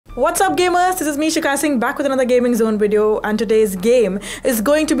What's up gamers, this is me Shikha Singh back with another Gaming Zone video, and today's game is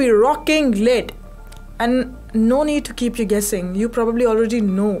going to be Rockin lit. And no need to keep you guessing, you probably already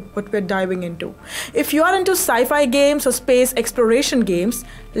know what we're diving into. If you are into sci-fi games or space exploration games,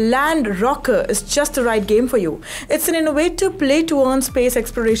 LandRocker is just the right game for you. It's an innovative play-to-earn space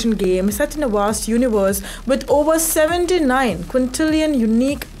exploration game set in a vast universe with over 79 quintillion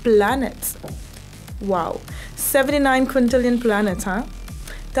unique planets. Wow, 79 quintillion planets, huh?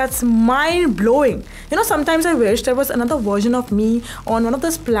 That's mind-blowing. You know, sometimes I wish there was another version of me on one of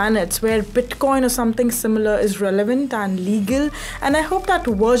those planets where Bitcoin or something similar is relevant and legal, and I hope that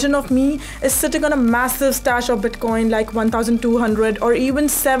version of me is sitting on a massive stash of Bitcoin like 1,200 or even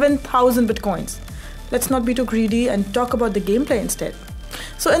 7,000 Bitcoins. Let's not be too greedy and talk about the gameplay instead.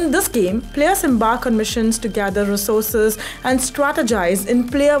 So in this game, players embark on missions to gather resources and strategize in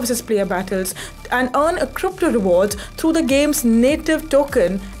player versus player battles and earn a crypto rewards through the game's native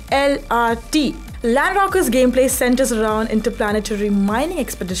token, LRT. LandRocker's gameplay centers around interplanetary mining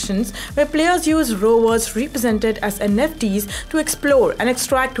expeditions where players use rovers represented as NFTs to explore and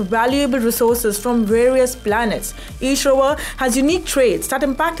extract valuable resources from various planets. Each rover has unique traits that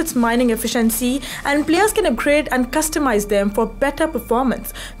impact its mining efficiency, and players can upgrade and customize them for better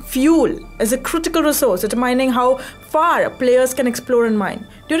performance. Fuel is a critical resource determining how far players can explore and mine.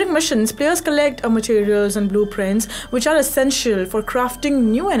 During missions, players collect materials and blueprints which are essential for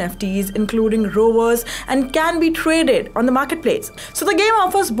crafting new NFTs, including rovers, and can be traded on the marketplace. So the game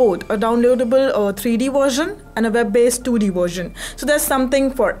offers both a downloadable 3D version and a web-based 2D version. So there's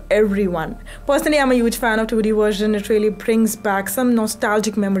something for everyone. Personally, I'm a huge fan of 2D version. It really brings back some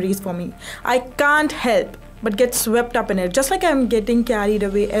nostalgic memories for me. I can't help but get swept up in it, just like I'm getting carried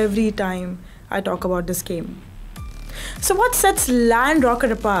away every time I talk about this game. So what sets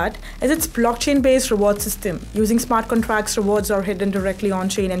LandRocker apart is its blockchain-based reward system. Using smart contracts, rewards are hidden directly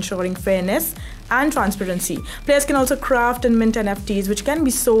on-chain, ensuring fairness and transparency. Players can also craft and mint NFTs, which can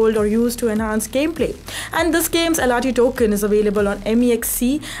be sold or used to enhance gameplay. And this game's LRT token is available on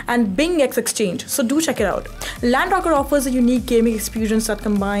MEXC and BingX exchange, so do check it out. LandRocker offers a unique gaming experience that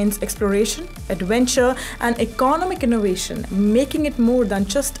combines exploration, adventure, and economic innovation, making it more than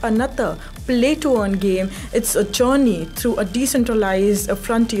just another play-to-earn game. It's a journey through a decentralized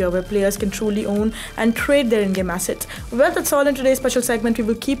frontier where players can truly own and trade their in-game assets. Well, that's all in today's special segment. We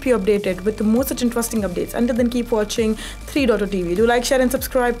will keep you updated with the most such interesting updates. Until then, keep watching 3.0TV. Do like, share, and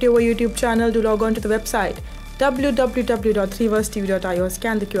subscribe to our YouTube channel. Do log on to the website www.3versetv.io.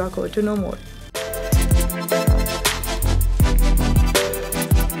 Scan the QR code to know more.